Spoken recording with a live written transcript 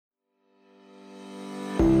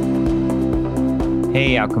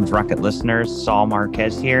Hey, Outcomes Rocket listeners, Saul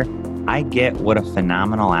Marquez here. I get what a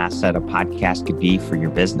phenomenal asset a podcast could be for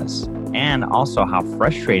your business, and also how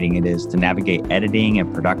frustrating it is to navigate editing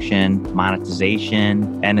and production,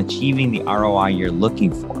 monetization, and achieving the ROI you're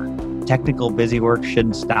looking for. Technical busy work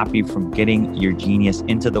shouldn't stop you from getting your genius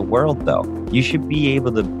into the world, though. You should be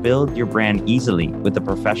able to build your brand easily with a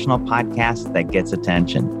professional podcast that gets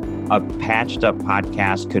attention. A patched up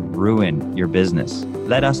podcast could ruin your business.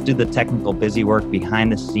 Let us do the technical busy work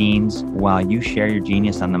behind the scenes while you share your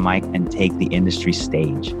genius on the mic and take the industry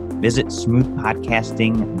stage. Visit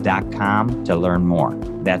smoothpodcasting.com to learn more.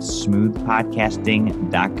 That's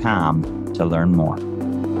smoothpodcasting.com to learn more.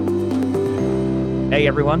 Hey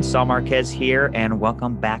everyone, Saul Marquez here, and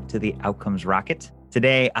welcome back to the Outcomes Rocket.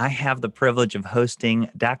 Today, I have the privilege of hosting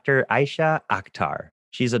Dr. Aisha Akhtar.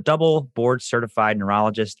 She's a double board certified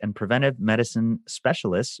neurologist and preventive medicine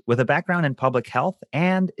specialist with a background in public health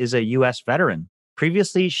and is a U.S. veteran.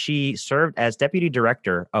 Previously, she served as deputy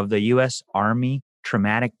director of the U.S. Army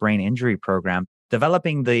Traumatic Brain Injury Program,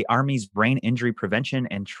 developing the Army's brain injury prevention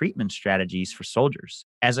and treatment strategies for soldiers.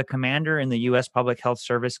 As a commander in the U.S. Public Health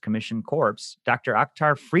Service Commissioned Corps, Dr.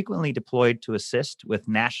 Akhtar frequently deployed to assist with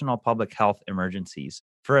national public health emergencies.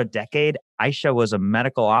 For a decade, Aisha was a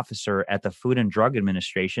medical officer at the Food and Drug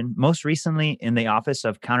Administration, most recently in the Office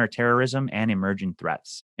of Counterterrorism and Emerging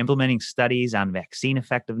Threats, implementing studies on vaccine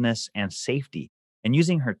effectiveness and safety, and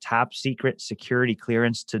using her top secret security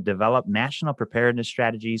clearance to develop national preparedness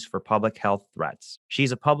strategies for public health threats.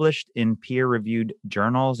 She's published in peer-reviewed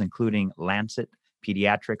journals, including Lancet,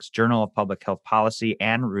 Pediatrics, Journal of Public Health Policy,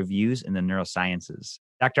 and reviews in the neurosciences.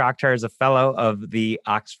 Dr. Akhtar is a fellow of the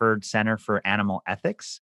Oxford Center for Animal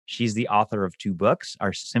Ethics. She's the author of 2 books,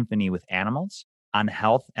 Our Symphony with Animals, on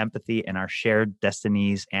health, empathy, and our shared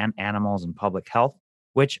destinies and animals in public health,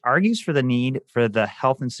 which argues for the need for the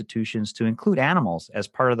health institutions to include animals as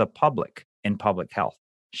part of the public in public health.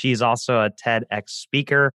 She's also a TEDx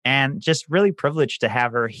speaker, and just really privileged to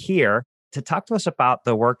have her here to talk to us about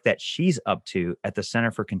the work that she's up to at the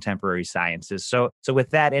Center for Contemporary Sciences. So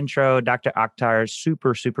with that intro, Dr. Akhtar,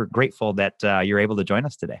 super grateful that you're able to join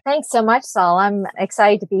us today. Thanks so much, Saul. I'm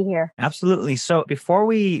excited to be here. Absolutely. So before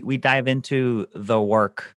we dive into the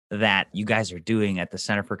work that you guys are doing at the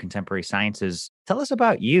Center for Contemporary Sciences, tell us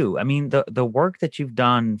about you. I mean, the work that you've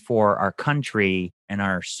done for our country and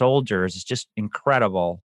our soldiers is just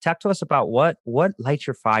incredible. Talk to us about what lights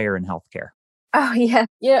your fire in healthcare. Oh, yeah.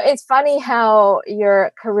 It's funny how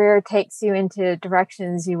your career takes you into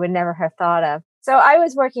directions you would never have thought of. So I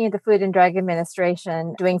was working at the Food and Drug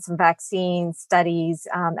Administration doing some vaccine studies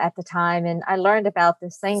at the time, and I learned about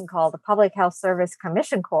this thing called the Public Health Service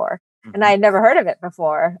Commissioned Corps. And I had never heard of it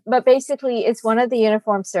before. But basically, it's one of the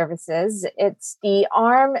uniformed services. It's the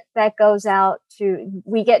arm that goes out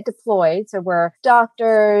we get deployed. So we're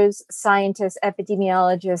doctors, scientists,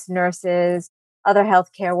 epidemiologists, nurses, other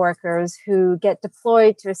healthcare workers who get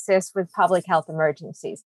deployed to assist with public health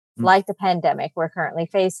emergencies, like the pandemic we're currently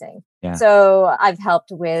facing. Yeah. So I've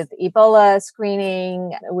helped with Ebola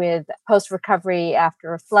screening, with post-recovery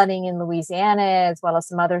after flooding in Louisiana, as well as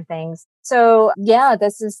some other things. So yeah,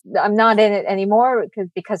 I'm not in it anymore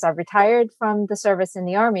because I retired from the service in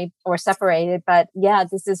the Army or separated. But yeah,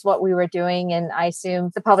 this is what we were doing. And I assume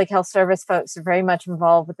the public health service folks are very much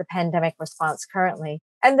involved with the pandemic response currently.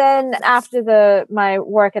 And then after my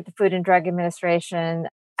work at the Food and Drug Administration,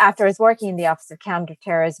 after I was working in the Office of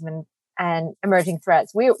Counterterrorism and Emerging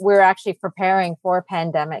Threats, we're actually preparing for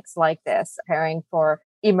pandemics like this, preparing for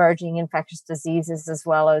emerging infectious diseases as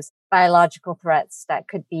well as biological threats that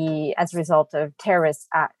could be as a result of terrorist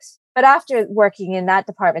acts. But after working in that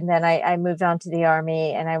department, then I moved on to the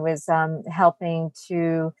Army, and I was helping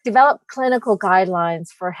to develop clinical guidelines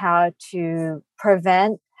for how to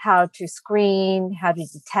prevent, how to screen, how to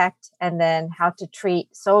detect, and then how to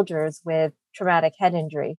treat soldiers with traumatic head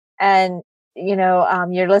injury. And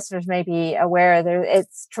your listeners may be aware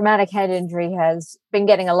traumatic head injury has been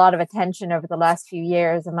getting a lot of attention over the last few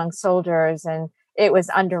years among soldiers, and it was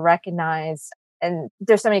under-recognized. And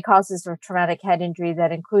there's so many causes of traumatic head injury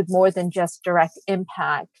that include more than just direct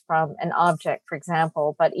impact from an object, for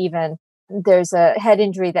example, but even there's a head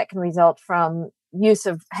injury that can result from use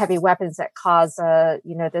of heavy weapons that cause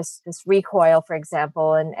this recoil, for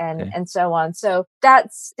example, and so on. So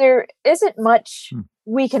there isn't much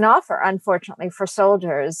we can offer, unfortunately, for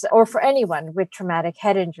soldiers or for anyone with traumatic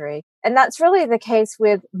head injury. And that's really the case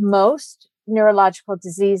with most neurological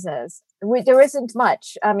diseases. There isn't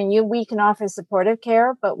much. I mean, we can offer supportive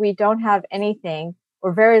care, but we don't have anything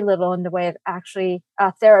or very little in the way of actually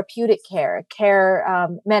therapeutic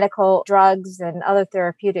medical drugs and other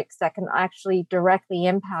therapeutics that can actually directly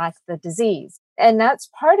impact the disease. And that's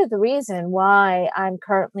part of the reason why I'm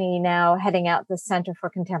currently now heading out the Center for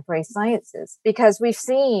Contemporary Sciences, because we've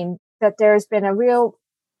seen that there's been a real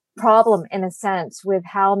problem, in a sense, with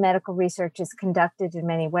how medical research is conducted in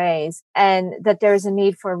many ways, and that there's a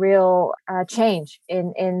need for real change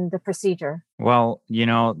in the procedure. Well,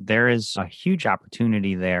 there is a huge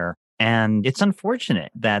opportunity there. And it's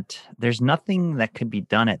unfortunate that there's nothing that could be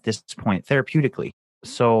done at this point therapeutically.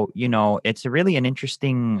 So, it's really an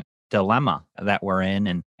interesting dilemma that we're in.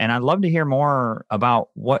 And I'd love to hear more about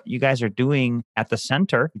what you guys are doing at the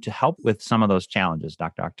center to help with some of those challenges,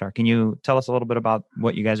 Dr. Akhtar. Can you tell us a little bit about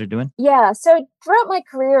what you guys are doing? Yeah. So throughout my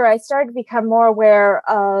career, I started to become more aware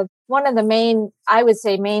of one of the main, I would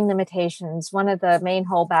say, main limitations, one of the main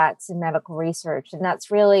holdbacks in medical research. And that's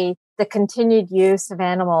really the continued use of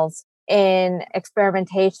animals in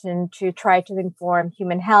experimentation to try to inform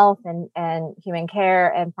human health and human care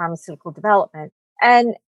and pharmaceutical development.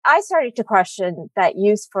 And I started to question that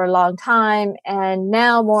use for a long time. And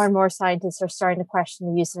now more and more scientists are starting to question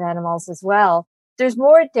the use of animals as well. There's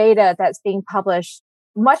more data that's being published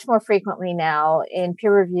much more frequently now in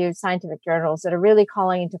peer-reviewed scientific journals that are really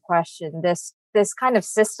calling into question this kind of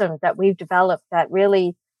system that we've developed that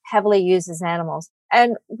really heavily uses animals.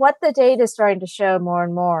 And what the data is starting to show more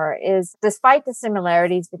and more is, despite the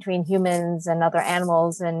similarities between humans and other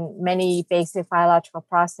animals and many basic biological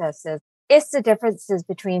processes, it's the differences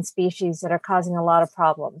between species that are causing a lot of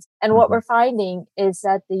problems. And what we're finding is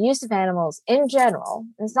that the use of animals in general,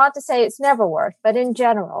 it's not to say it's never worked, but in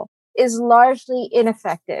general, is largely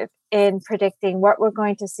ineffective in predicting what we're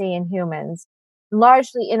going to see in humans,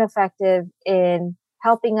 largely ineffective in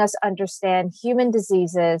helping us understand human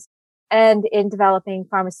diseases and in developing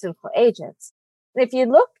pharmaceutical agents. If you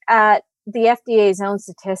look at the FDA's own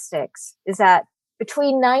statistics, is that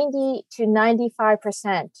between 90 to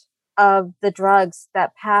 95% of the drugs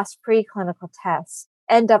that pass preclinical tests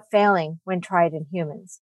end up failing when tried in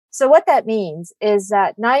humans. So what that means is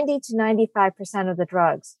that 90 to 95% of the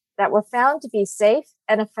drugs that were found to be safe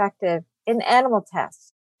and effective in animal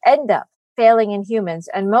tests end up failing in humans,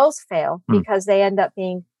 and most fail because they end up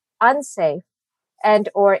being unsafe and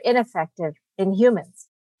or ineffective in humans.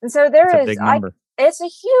 And so That's a big number. It's a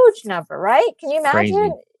huge number, right? Can you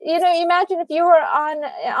imagine? Crazy. Imagine if you were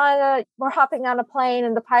we're hopping on a plane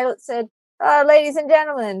and the pilot said, ladies and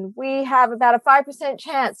gentlemen, we have about a 5%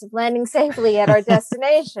 chance of landing safely at our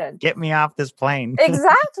destination. Get me off this plane.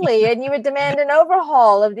 Exactly. And you would demand an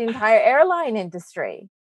overhaul of the entire airline industry.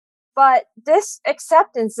 But this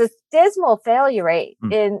acceptance, this dismal failure rate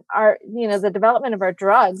in our, the development of our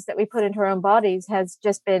drugs that we put into our own bodies has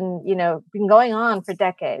just been going on for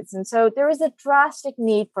decades. And so there is a drastic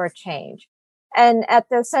need for a change. And at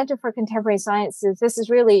the Center for Contemporary Sciences, this is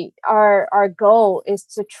really our goal, is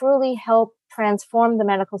to truly help transform the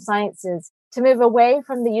medical sciences, to move away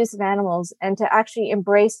from the use of animals and to actually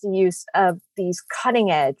embrace the use of these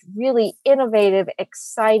cutting edge, really innovative,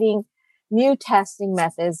 exciting new testing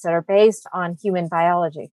methods that are based on human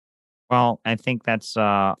biology. Well, I think that's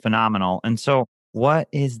phenomenal. And so what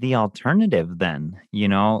is the alternative then?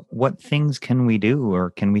 What things can we do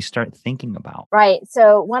or can we start thinking about? Right.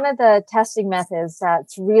 So one of the testing methods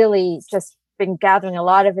that's really just been gathering a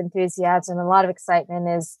lot of enthusiasm and a lot of excitement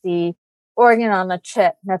is the organ on a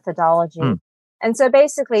chip methodology. And so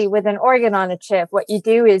basically with an organ on a chip, what you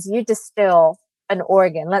do is you distill an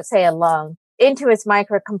organ, let's say a lung, into its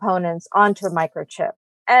micro components onto a microchip.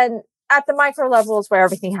 And at the micro levels where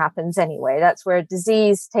everything happens anyway, that's where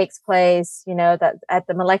disease takes place, that at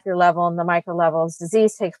the molecular level and the micro levels,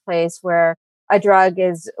 disease takes place where a drug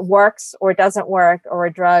works or doesn't work, or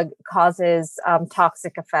a drug causes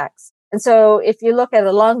toxic effects. And so if you look at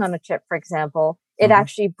a lung on a chip, for example, it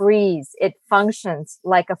actually breathes. It functions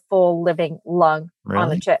like a full living lung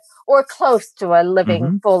on a chip, or close to a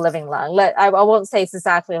full living lung. I won't say it's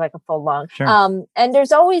exactly like a full lung. Sure. And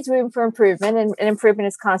there's always room for improvement, and improvement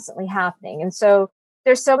is constantly happening. And so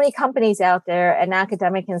there's so many companies out there, and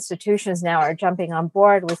academic institutions now are jumping on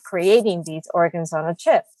board with creating these organs on a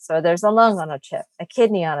chip. So there's a lung on a chip, a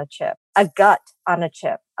kidney on a chip, a gut on a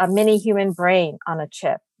chip, a mini human brain on a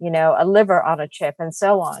chip, a liver on a chip, and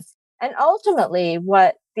so on. And ultimately,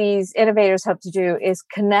 what these innovators hope to do is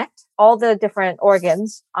connect all the different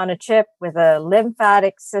organs on a chip with a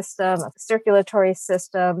lymphatic system, a circulatory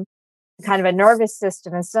system, kind of a nervous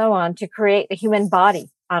system, and so on, to create the human body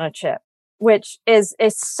on a chip, which is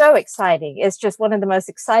so exciting. It's just one of the most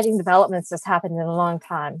exciting developments that's happened in a long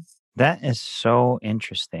time. That is so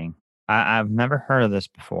interesting. I've never heard of this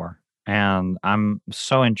before. and I'm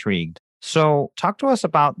so intrigued. So, talk to us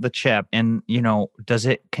about the chip and, does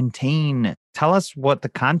it contain, tell us what the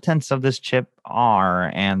contents of this chip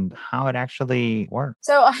are and how it actually works.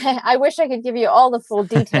 So I wish I could give you all the full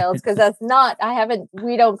details because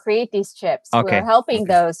we don't create these chips. We're Okay. helping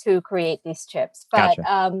Okay. those who create these chips. But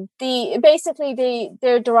Gotcha.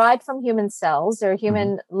 they're derived from human cells. They're Hmm.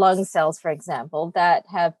 human lung cells, for example, that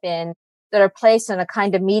are placed in a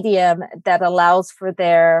kind of medium that allows for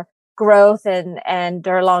their growth and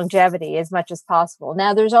their longevity as much as possible.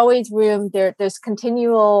 Now there's always room there's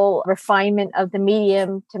continual refinement of the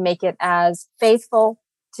medium to make it as faithful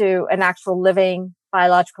to an actual living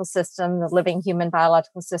biological system, the living human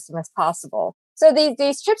biological system as possible. So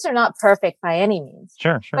these chips are not perfect by any means.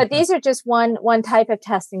 Sure, sure, But sure. these are just one type of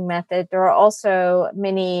testing method. There are also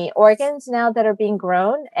many organs now that are being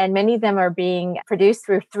grown, and many of them are being produced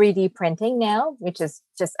through 3D printing now, which is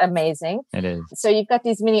just amazing. It is. So you've got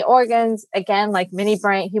these mini organs, again, like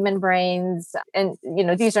human brains, and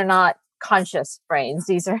these are not conscious brains.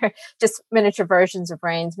 These are just miniature versions of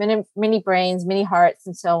brains, mini brains, mini hearts,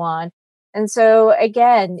 and so on. And so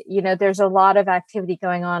again, there's a lot of activity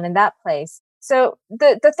going on in that place. So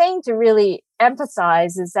the thing to really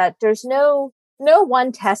emphasize is that there's no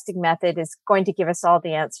one testing method is going to give us all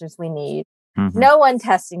the answers we need. Hmm. No one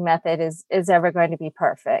testing method is ever going to be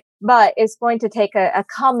perfect, but it's going to take a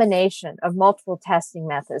combination of multiple testing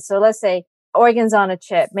methods. So let's say organs on a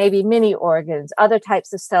chip, maybe mini organs, other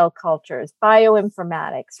types of cell cultures,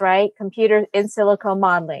 bioinformatics, right? Computer in silico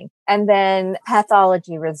modeling, and then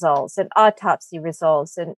pathology results and autopsy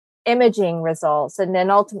results and imaging results, and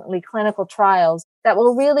then ultimately clinical trials that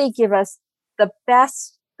will really give us the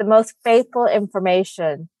best, the most faithful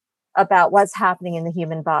information about what's happening in the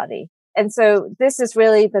human body. And so this is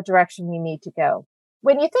really the direction we need to go.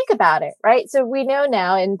 When you think about it, right? So we know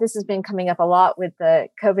now, and this has been coming up a lot with the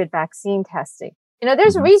COVID vaccine testing,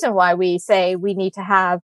 there's a reason why we say we need to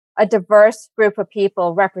have a diverse group of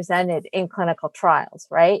people represented in clinical trials,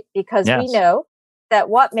 right? Because we Yes. know that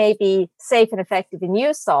what may be safe and effective in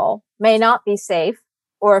you, Saul, may not be safe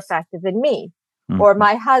or effective in me, or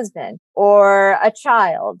my husband, or a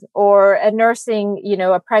child, or a nursing,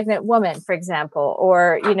 a pregnant woman, for example,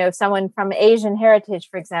 or, someone from Asian heritage,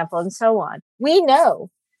 for example, and so on. We know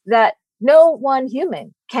that no one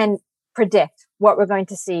human can predict what we're going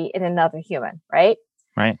to see in another human, right?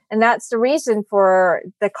 Right. And that's the reason for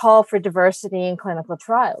the call for diversity in clinical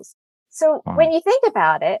trials. So when you think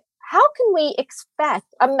about it, how can we expect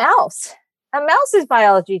a mouse's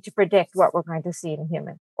biology to predict what we're going to see in a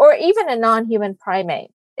human, or even a non-human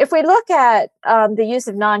primate? If we look at the use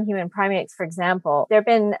of non-human primates, for example, there have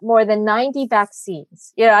been more than 90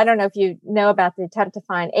 vaccines. I don't know if you know about the attempt to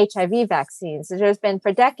find HIV vaccines. There's been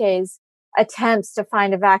for decades attempts to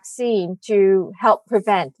find a vaccine to help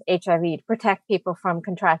prevent HIV, to protect people from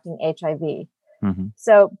contracting HIV. Mm-hmm.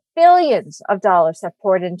 So billions of dollars have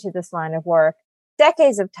poured into this line of work,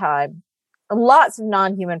 decades of time. Lots of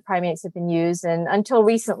non-human primates have been used. And until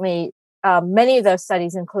recently, many of those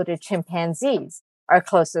studies included chimpanzees, our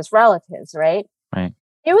closest relatives, right? Right.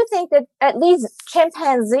 You would think that at least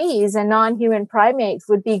chimpanzees and non-human primates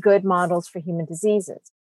would be good models for human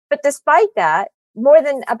diseases. But despite that, more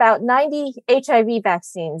than about 90 HIV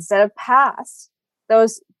vaccines that have passed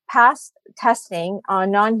testing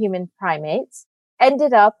on non-human primates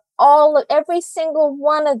every single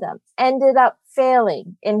one of them ended up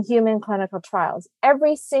failing in human clinical trials.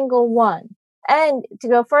 Every single one. And to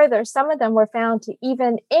go further, some of them were found to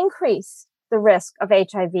even increase the risk of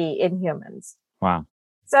HIV in humans. Wow.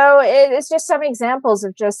 So it is just some examples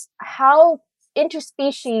of just how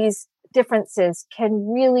interspecies differences can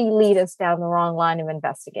really lead us down the wrong line of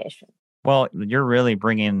investigation. Well, you're really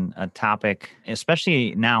bringing a topic,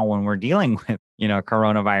 especially now when we're dealing with,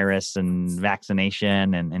 coronavirus and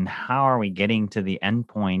vaccination and how are we getting to the end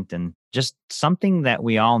point, and just something that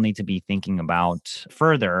we all need to be thinking about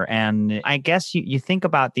further. And I guess you think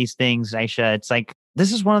about these things, Aisha, it's like,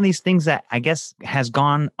 this is one of these things that I guess has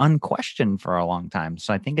gone unquestioned for a long time.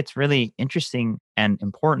 So I think it's really interesting and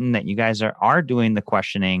important that you guys are doing the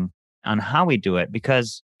questioning on how we do it,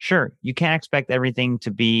 because sure, you can't expect everything to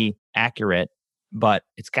be accurate, but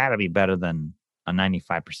it's got to be better than a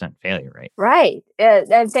 95% failure rate. Right.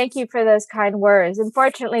 And thank you for those kind words.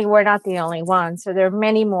 Unfortunately, we're not the only ones. So there are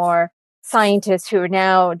many more scientists who are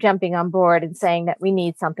now jumping on board and saying that we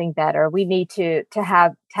need something better. We need to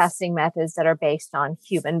have testing methods that are based on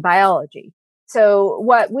human biology. So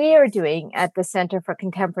what we are doing at the Center for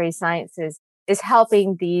Contemporary Sciences is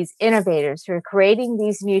helping these innovators who are creating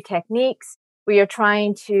these new techniques. We are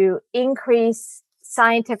trying to increase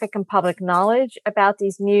scientific and public knowledge about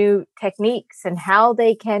these new techniques and how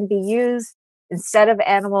they can be used instead of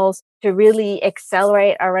animals to really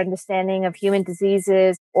accelerate our understanding of human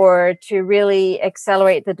diseases or to really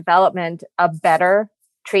accelerate the development of better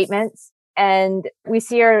treatments. And we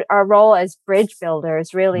see our role as bridge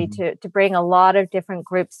builders, really, to bring a lot of different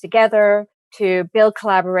groups together, to build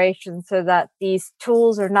collaboration so that these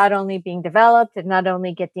tools are not only being developed and not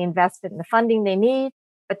only get the investment and the funding they need,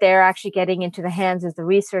 but they're actually getting into the hands of the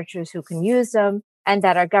researchers who can use them, and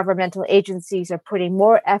that our governmental agencies are putting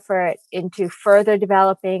more effort into further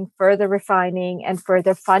developing, further refining, and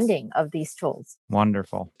further funding of these tools.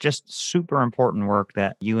 Wonderful. Just super important work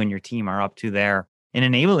that you and your team are up to there in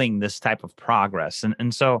enabling this type of progress.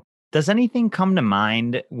 And so, does anything come to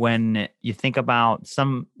mind when you think about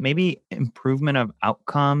some maybe improvement of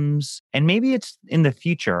outcomes? And maybe it's in the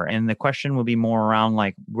future. And the question will be more around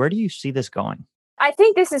like, where do you see this going? I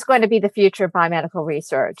think this is going to be the future of biomedical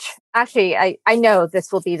research. Actually, I know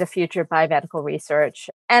this will be the future of biomedical research.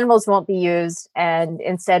 Animals won't be used, and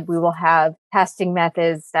instead we will have testing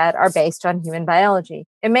methods that are based on human biology.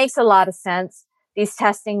 It makes a lot of sense. These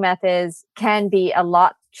testing methods can be a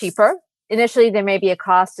lot cheaper. Initially, there may be a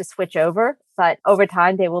cost to switch over, but over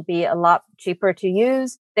time, they will be a lot cheaper to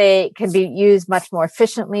use. They can be used much more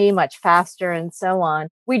efficiently, much faster, and so on.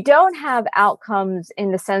 We don't have outcomes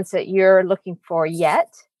in the sense that you're looking for yet,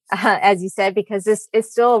 as you said, because this is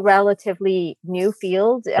still a relatively new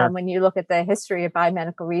field when you look at the history of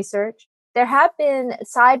biomedical research. There have been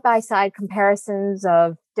side-by-side comparisons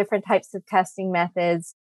of different types of testing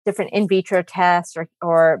methods, different in vitro tests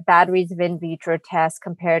or batteries of in vitro tests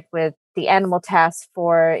compared with the animal tests,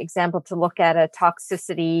 for example, to look at a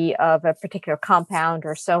toxicity of a particular compound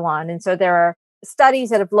or so on. And so there are studies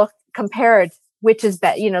that have compared which is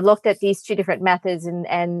better, looked at these two different methods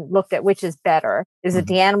and looked at which is better. Is it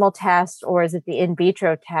the animal test or is it the in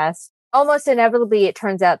vitro test? Almost inevitably, it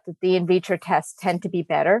turns out that the in vitro tests tend to be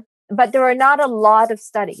better. But there are not a lot of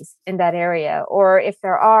studies in that area, or if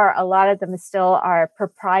there are, a lot of them still are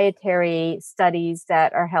proprietary studies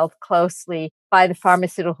that are held closely by the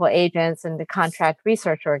pharmaceutical agents and the contract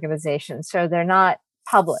research organizations. So they're not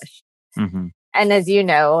published. Mm-hmm. And as you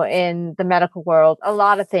know, in the medical world, a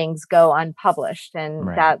lot of things go unpublished, and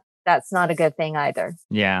that's not a good thing either.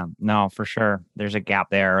 Yeah, no, for sure. There's a gap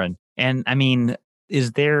there. And I mean,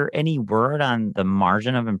 is there any word on the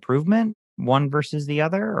margin of improvement? One versus the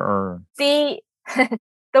other, or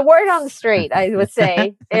the word on the street, I would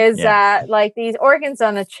say, is that like these organs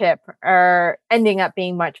on a chip are ending up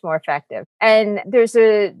being much more effective. And there's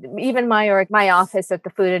even my office at the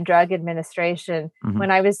Food and Drug Administration, when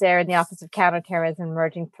I was there in the Office of Counterterrorism and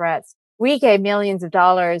Emerging Threats, we gave millions of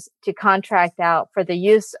dollars to contract out for the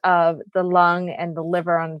use of the lung and the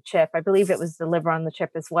liver on the chip. I believe it was the liver on the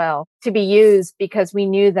chip as well, to be used because we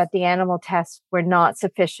knew that the animal tests were not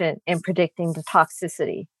sufficient in predicting the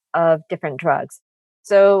toxicity of different drugs.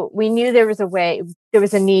 So we knew there was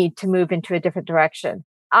a need to move into a different direction.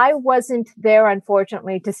 I wasn't there,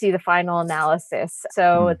 unfortunately, to see the final analysis.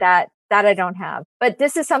 So that I don't have. But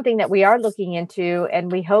this is something that we are looking into,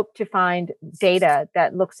 and we hope to find data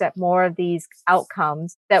that looks at more of these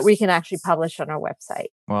outcomes that we can actually publish on our website.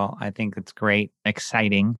 Well, I think it's great,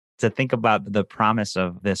 exciting to think about the promise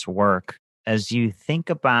of this work. As you think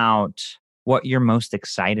about what you're most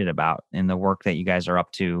excited about in the work that you guys are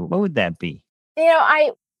up to, what would that be?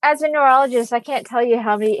 As a neurologist, I can't tell you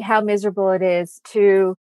how miserable it is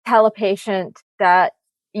to tell a patient that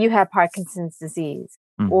you have Parkinson's disease,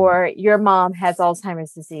 or your mom has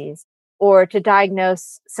Alzheimer's disease, or to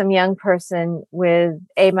diagnose some young person with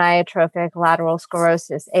amyotrophic lateral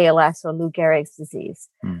sclerosis, ALS, or Lou Gehrig's disease.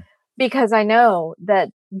 Because I know that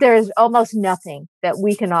there's almost nothing that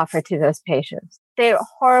we can offer to those patients. They're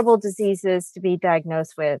horrible diseases to be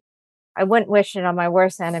diagnosed with. I wouldn't wish it on my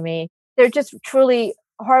worst enemy. They're just truly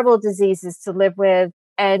horrible diseases to live with,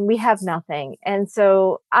 and we have nothing. And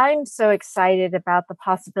so I'm so excited about the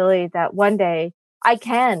possibility that one day I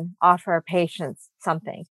can offer patients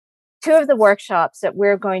something. Two of the workshops that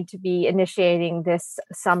we're going to be initiating this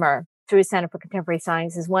summer through Center for Contemporary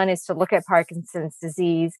Sciences, one is to look at Parkinson's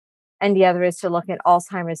disease, and the other is to look at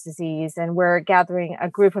Alzheimer's disease. And we're gathering a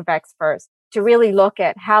group of experts to really look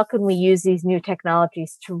at how can we use these new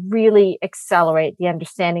technologies to really accelerate the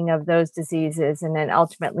understanding of those diseases and then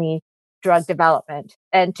ultimately drug development,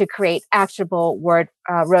 and to create actionable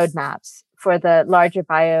roadmaps for the larger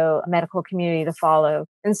biomedical community to follow.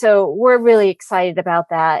 And so we're really excited about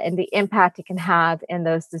that and the impact it can have in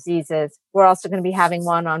those diseases. We're also going to be having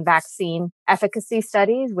one on vaccine efficacy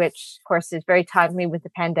studies, which of course is very timely with the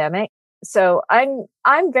pandemic. So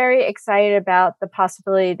I'm very excited about the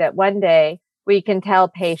possibility that one day we can tell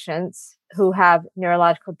patients who have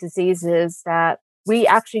neurological diseases that we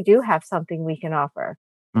actually do have something we can offer.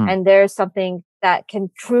 And there's something that can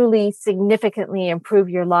truly significantly improve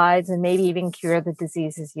your lives and maybe even cure the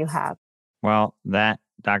diseases you have. Well, that,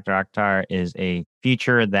 Dr. Akhtar, is a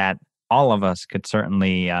feature that all of us could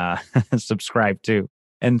certainly subscribe to.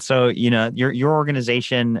 And so, your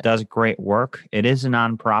organization does great work. It is a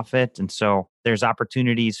nonprofit. And so there's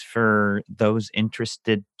opportunities for those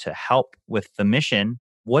interested to help with the mission.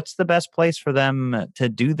 What's the best place for them to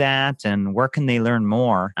do that? And where can they learn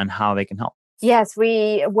more on how they can help? Yes,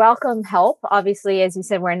 we welcome help. Obviously, as you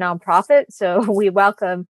said, we're a nonprofit, so we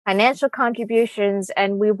welcome financial contributions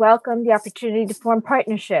and we welcome the opportunity to form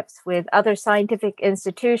partnerships with other scientific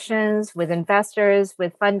institutions, with investors,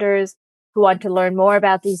 with funders who want to learn more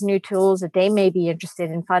about these new tools that they may be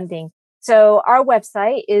interested in funding. So our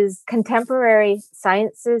website is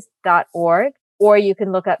contemporarysciences.org. Or you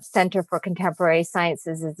can look up Center for Contemporary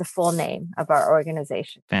Sciences is the full name of our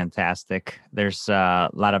organization. Fantastic. There's a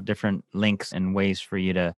lot of different links and ways for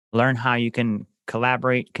you to learn how you can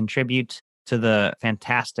collaborate, contribute to the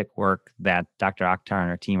fantastic work that Dr. Akhtar and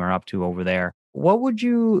her team are up to over there. What would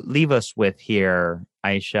you leave us with here,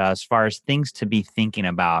 Aisha, as far as things to be thinking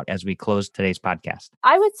about as we close today's podcast?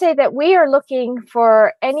 I would say that we are looking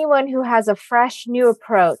for anyone who has a fresh, new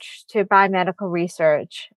approach to biomedical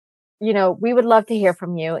research. We would love to hear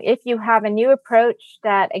from you. If you have a new approach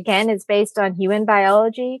that, again, is based on human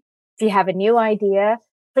biology, if you have a new idea,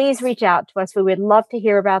 please reach out to us. We would love to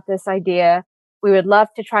hear about this idea. We would love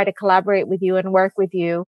to try to collaborate with you and work with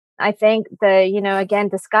you. I think again,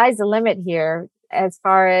 the sky's the limit here as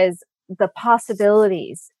far as the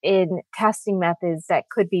possibilities in testing methods that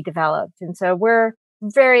could be developed. And so we're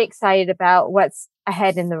very excited about what's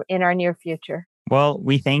ahead in our near future. Well,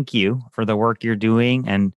 we thank you for the work you're doing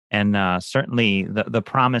and certainly the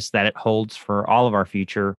promise that it holds for all of our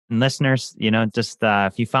future. And listeners,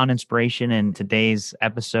 if you found inspiration in today's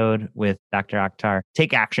episode with Dr. Akhtar,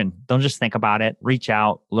 take action. Don't just think about it. Reach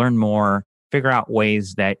out, learn more, figure out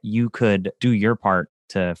ways that you could do your part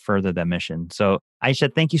to further the mission. So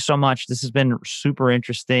Aisha, thank you so much. This has been super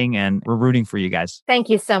interesting and we're rooting for you guys. Thank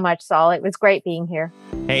you so much, Saul. It was great being here.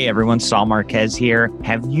 Hey everyone, Saul Marquez here.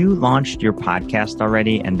 Have you launched your podcast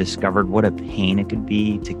already and discovered what a pain it could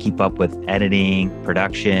be to keep up with editing,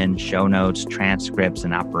 production, show notes, transcripts,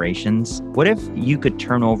 and operations? What if you could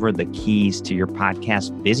turn over the keys to your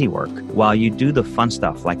podcast busy work while you do the fun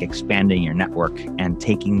stuff like expanding your network and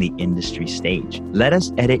taking the industry stage? Let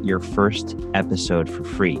us edit your first episode for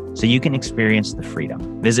free so you can experience the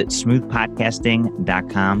freedom. Visit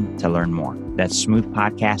smoothpodcasting.com to learn more. That's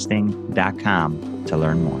smoothpodcasting.com to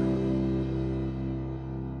learn more.